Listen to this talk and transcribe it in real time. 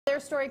Their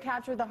story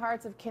captured the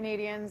hearts of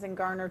Canadians and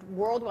garnered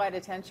worldwide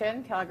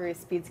attention. Calgary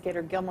speed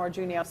skater Gilmore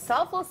Junio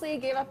selflessly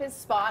gave up his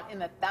spot in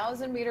the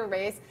 1,000-meter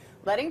race,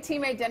 letting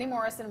teammate Denny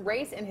Morrison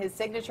race in his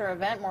signature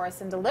event.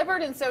 Morrison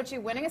delivered in Sochi,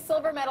 winning a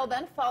silver medal,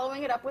 then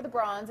following it up with a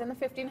bronze in the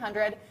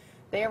 1,500.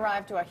 They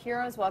arrived to a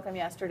hero's welcome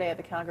yesterday at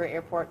the Calgary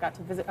airport, got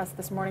to visit us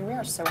this morning. We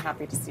are so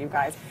happy to see you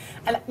guys.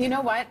 And you know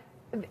what?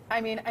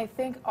 I mean, I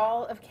think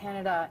all of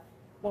Canada,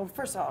 well,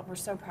 first of all, we're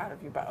so proud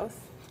of you both.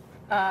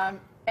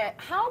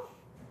 How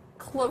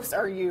close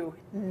are you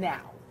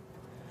now?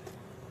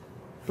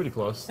 Pretty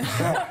close.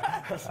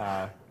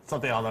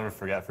 Something I'll never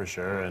forget for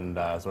sure, and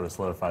sort of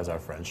solidifies our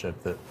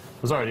friendship. That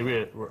was already,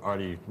 we were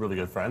already really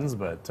good friends,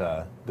 but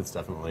this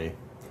definitely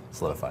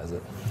solidifies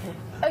it.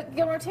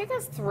 Gilmore, take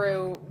us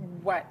through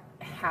what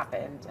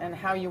happened and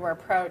how you were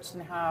approached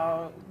and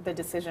how the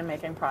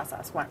decision-making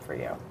process went for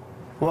you.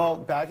 Well,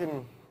 back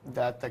in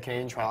the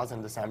Canadian trials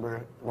in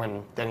December,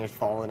 when Denny had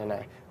fallen, and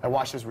I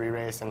watched his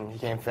re-race, and he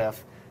came 5th,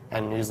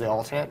 and he was the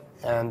alternate,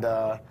 and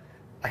I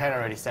kind of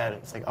already said,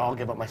 it's like, oh, I'll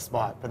give up my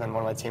spot, but then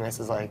one of my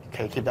teammates is like,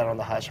 okay, keep that on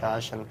the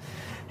hush-hush, and,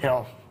 you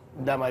know,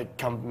 that might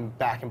come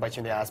back and bite you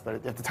in the ass, but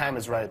if the time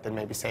is right, then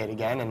maybe say it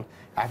again. And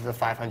after the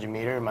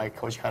 500-meter, my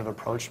coach kind of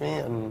approached me,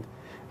 and,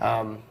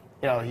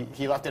 you know,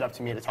 he left it up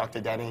to me to talk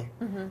to Denny,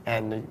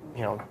 and,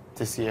 you know,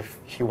 to see if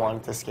he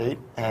wanted to skate,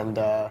 and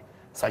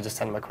so I just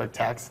sent him a quick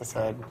text. I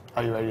said,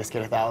 are you ready to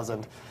skate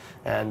 1,000?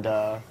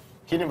 And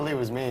he didn't believe it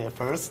was me at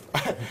first.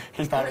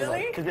 He thought it was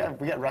like, because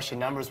we get Russian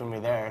numbers when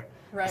we're there,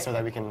 so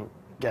that we can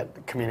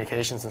get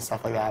communications and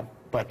stuff like that.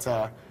 But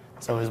so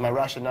it was my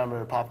Russian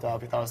number, popped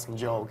up. He thought it was some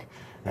joke,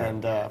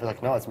 and I was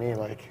like, no, it's me.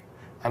 Like,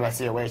 I'm at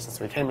COH. And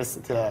so we came to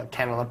the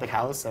Canada Olympic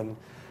House, and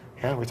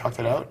yeah, we talked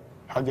it out,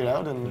 hugged it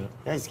out, and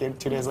yeah, he skated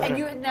 2 days later. And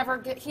you had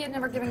never, he had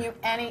never given you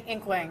any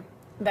inkling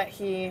that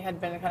he had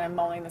been kind of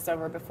mulling this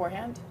over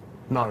beforehand?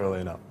 Not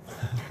really, no.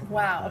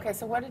 Wow. Okay,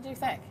 so what did you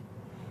think?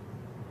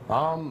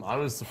 I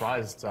was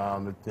surprised.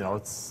 You know,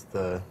 it's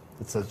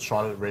a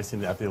shot at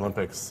racing at the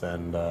Olympics,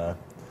 and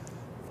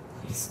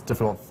it's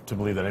difficult to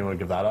believe that anyone would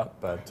give that up.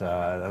 But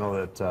I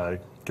know that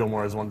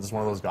Gilmore is just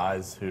one of those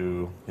guys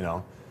who, you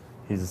know,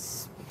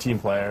 he's a team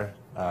player.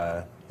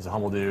 He's a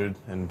humble dude,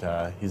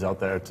 and he's out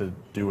there to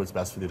do what's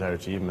best for the entire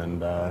team.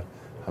 And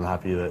I'm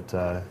happy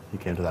that he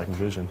came to that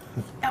conclusion.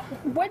 Now,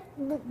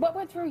 what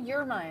went through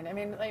your mind? I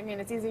mean,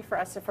 it's easy for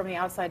us to, from the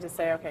outside, to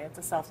say, okay, it's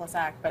a selfless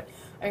act. But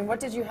I mean, what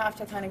did you have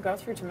to kind of go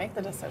through to make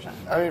the decision?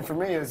 I mean, for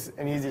me, it was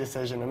an easy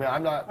decision. I mean,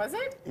 I'm not. Was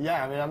it?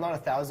 Yeah. I mean, I'm not a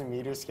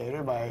 1,000-meter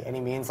skater by any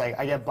means. Like,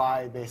 I get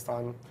by based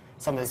on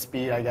some of the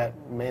speed. I get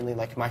mainly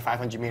like my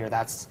 500-meter.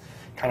 That's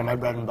kind of my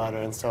bread and butter.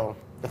 And so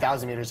the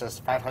 1,000 meters,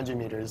 just 500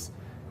 meters.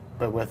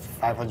 But with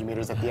 500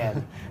 meters at the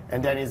end.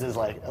 And Denny's is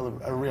like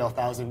a real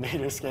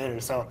 1,000-meter skater.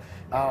 So,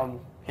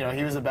 you know,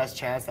 he was the best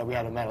chance that we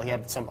had a medal. He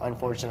had some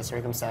unfortunate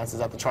circumstances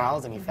at the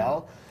trials, and he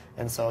fell.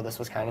 And so this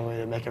was kind of a way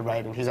to make it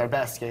right. And he's our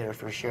best skater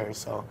for sure.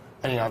 So,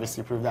 and he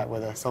obviously proved that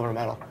with a silver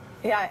medal.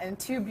 Yeah, and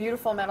 2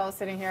 beautiful medals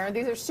sitting here.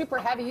 These are super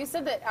heavy. You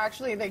said that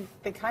actually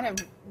they kind of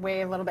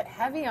weigh a little bit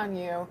heavy on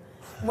you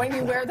when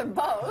you wear them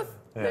both.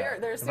 Yeah.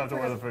 They're if I have to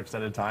wear them for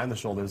extended time, the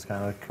shoulders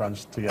kind of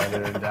crunch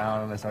together and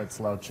down, and I start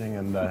slouching,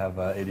 and I have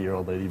an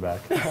 80-year-old lady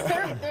back.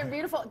 They're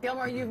beautiful.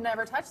 Gilmore, you've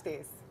never touched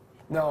these.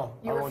 No,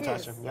 you I won't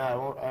touch them. Yeah,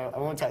 I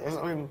won't touch.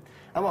 I mean,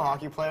 I'm a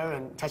hockey player,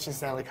 and touching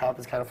Stanley Cup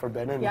is kind of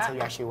forbidden until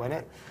you actually win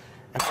it.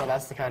 And so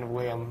that's the kind of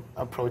way I'm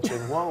approaching.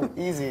 Whoa,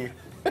 easy.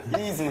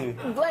 Easy.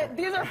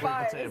 These are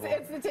fine.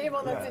 It's the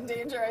table that's in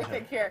danger, I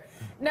think, here.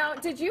 Now,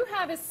 did you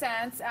have a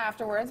sense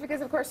afterwards,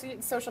 because of course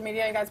social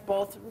media, you guys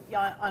both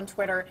on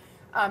Twitter,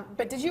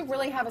 but did you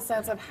really have a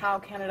sense of how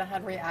Canada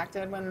had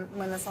reacted when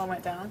this all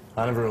went down?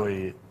 I never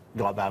really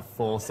got that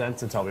full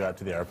sense until we got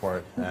to the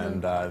airport,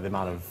 and the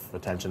amount of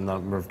attention, the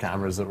number of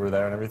cameras that were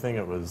there and everything,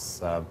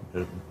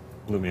 it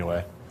blew me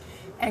away.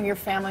 And your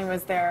family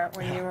was there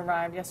when you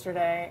arrived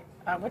yesterday.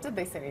 What did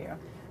they say to you?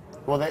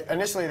 Well,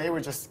 initially they were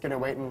just going to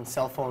wait in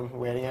cell phone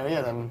waiting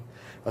area. Then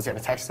I was going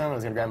to text them. I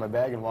was going to grab my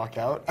bag and walk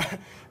out.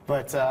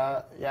 But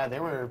yeah, they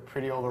were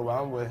pretty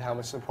overwhelmed with how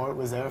much support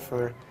was there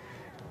for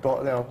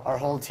our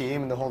whole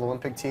team and the whole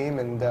Olympic team.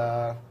 And you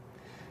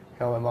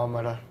know, my mom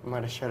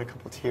might have shed a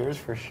couple tears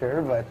for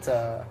sure.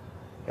 But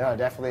yeah,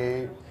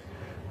 definitely, it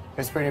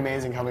was pretty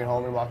amazing coming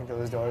home and walking through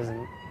those doors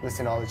and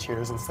listening to all the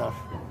cheers and stuff.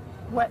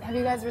 Have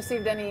you guys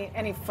received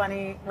any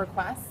funny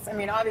requests? I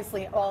mean,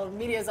 obviously, all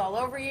media's all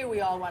over you. We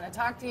all want to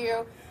talk to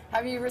you.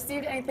 Have you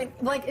received anything?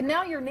 Like,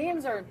 now your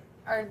names are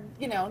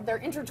you know, they're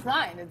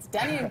intertwined. It's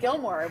Denny and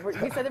Gilmore.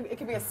 We said it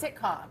could be a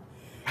sitcom.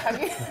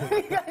 Have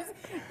you guys,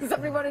 does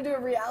somebody want to do a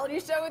reality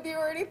show with you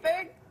or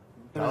anything?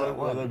 That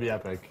would be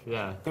epic,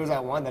 yeah. There was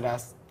that one that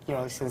asked, you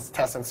know, since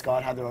Tess and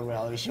Scott had their own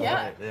reality show,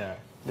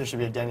 there should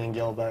be a Denny and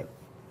Gil, but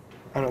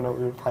I don't know what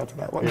we replied to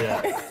that one.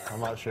 Yeah,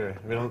 I'm not sure.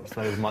 We don't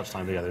spend as much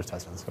time together as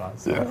Tessa and Scott.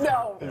 So.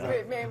 No,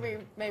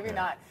 maybe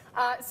not.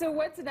 So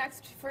what's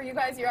next for you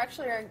guys? You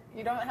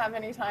don't have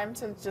any time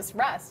to just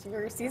rest.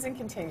 Your season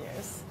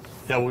continues.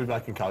 Yeah, we'll be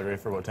back in Calgary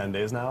for about 10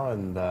 days now,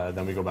 and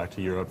then we go back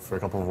to Europe for a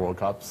couple of World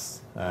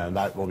Cups, and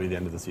that will be the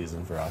end of the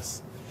season for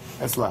us.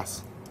 It's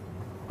less.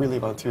 We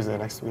leave on Tuesday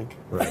next week.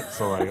 Right.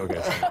 So like,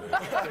 okay,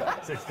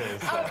 6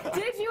 days.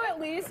 Did you at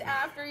least,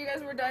 after you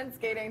guys were done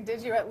skating,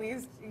 did you at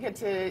least get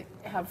to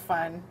have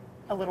fun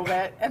a little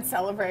bit and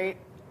celebrate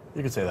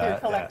You could say your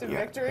that. collective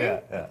victory?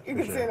 Yeah, You for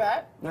could sure. say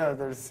that?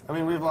 No, I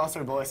mean, we've lost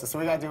our voices, so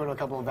we got to do it in a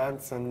couple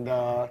events and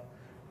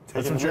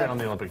That's some cheering on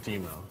the Olympic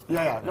team, though.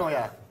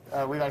 Yeah.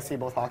 We got to see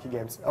both hockey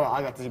games. Oh,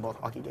 I got to see both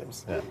hockey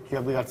games.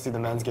 Yeah. We got to see the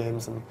men's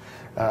games, and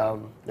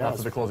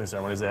After the closing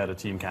ceremonies, they had a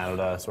Team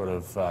Canada sort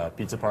of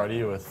pizza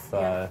party with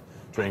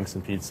drinks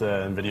and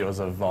pizza and videos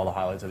of all the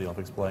highlights of the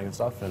Olympics playing and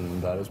stuff.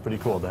 And it was pretty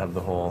cool to have the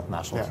whole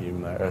national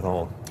team there, or the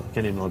whole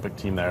Canadian Olympic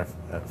team there,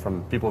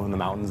 from people in the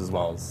mountains as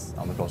well as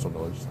on the coastal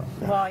village. So.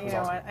 Well, you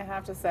know what, I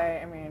have to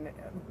say, I mean,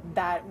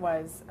 that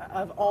was,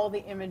 of all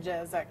the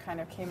images that kind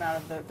of came out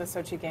of the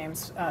Sochi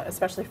Games,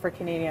 especially for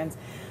Canadians,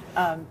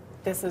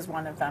 this is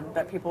one of them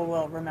that people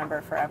will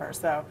remember forever.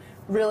 So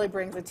really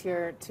brings a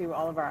tear to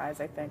all of our eyes,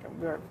 I think.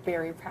 We're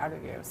very proud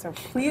of you. So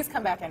please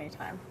come back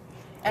anytime.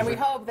 And we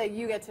hope that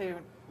you get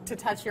to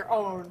touch your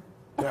own.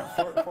 Yeah,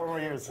 4 more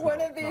years. One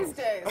of these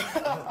days.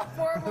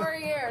 4 more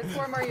years.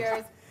 4 more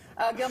years.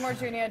 Gilmore,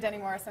 Junio, Denny,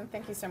 Morrison,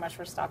 thank you so much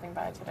for stopping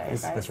by today,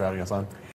 guys. Thanks for having us on.